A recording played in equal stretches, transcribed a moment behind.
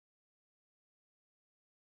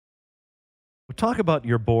Talk about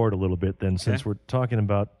your board a little bit then, since Okay. we're talking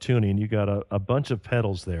about tuning. You got a bunch of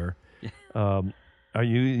pedals there. Are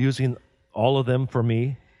you using all of them for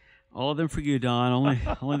me? All of them for you, Don.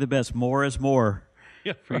 Only the best. More is more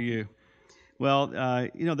for you. Well,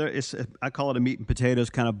 I call it a meat and potatoes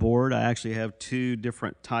kind of board. I actually have two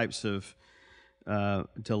different types of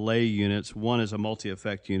delay units. One is a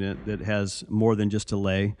multi-effect unit that has more than just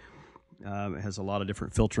delay. It has a lot of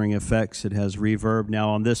different filtering effects. It has reverb.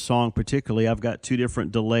 Now, on this song particularly, I've got two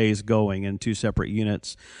different delays going in two separate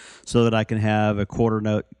units so that I can have a quarter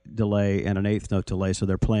note delay and an eighth note delay, so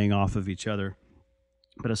they're playing off of each other.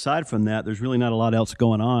 But aside from that, there's really not a lot else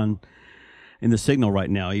going on in the signal right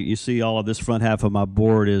now. You see all of this front half of my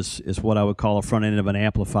board is what I would call a front end of an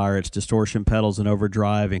amplifier. It's distortion pedals and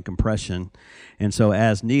overdrive and compression. And so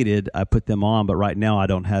as needed, I put them on, but right now I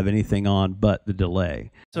don't have anything on but the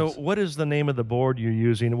delay. So what is the name of the board you're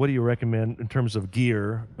using? What do you recommend in terms of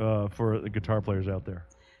gear for the guitar players out there?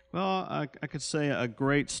 Well, I could say a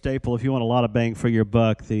great staple, if you want a lot of bang for your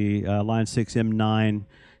buck, the Line 6 M9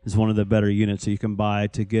 is one of the better units that you can buy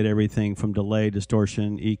to get everything from delay,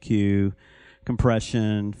 distortion, EQ,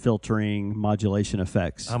 compression, filtering, modulation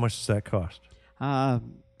effects. How much does that cost?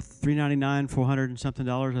 $399, $400 and something,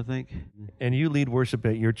 I think. And you lead worship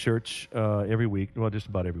at your church every week, well, just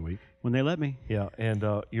about every week. When they let me. Yeah, and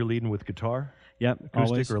you're leading with guitar? Yep, Acoustic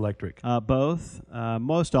always. or electric? Both.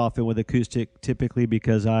 Most often with acoustic, typically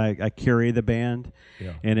because I carry the band,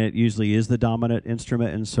 and it usually is the dominant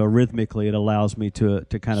instrument, and so rhythmically it allows me to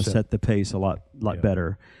kind of set the pace a lot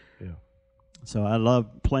better. Yeah. So I love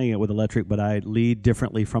playing it with electric, but I lead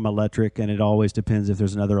differently from electric, and it always depends if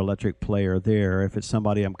there's another electric player there. If it's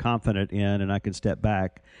somebody I'm confident in and I can step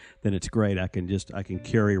back, then it's great. I can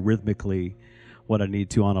carry rhythmically what I need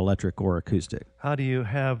to on electric or acoustic. How do you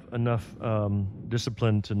have enough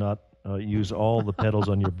discipline to not use all the pedals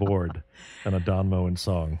on your board on a Don Moen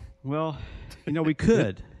song? Well, we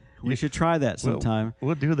could. We should try that sometime.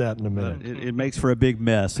 We'll do that in a minute. It makes for a big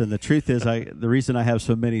mess, and the truth is, the reason I have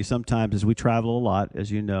so many sometimes is we travel a lot,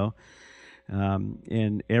 as you know,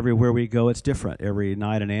 and everywhere we go, it's different. Every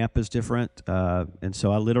night an amp is different, and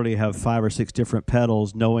so I literally have 5 or 6 different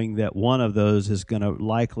pedals, knowing that one of those is going to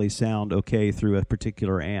likely sound okay through a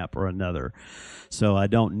particular amp or another. So I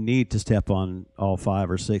don't need to step on all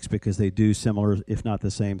 5 or 6 because they do similar, if not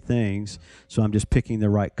the same things. So I'm just picking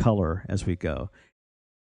the right color as we go.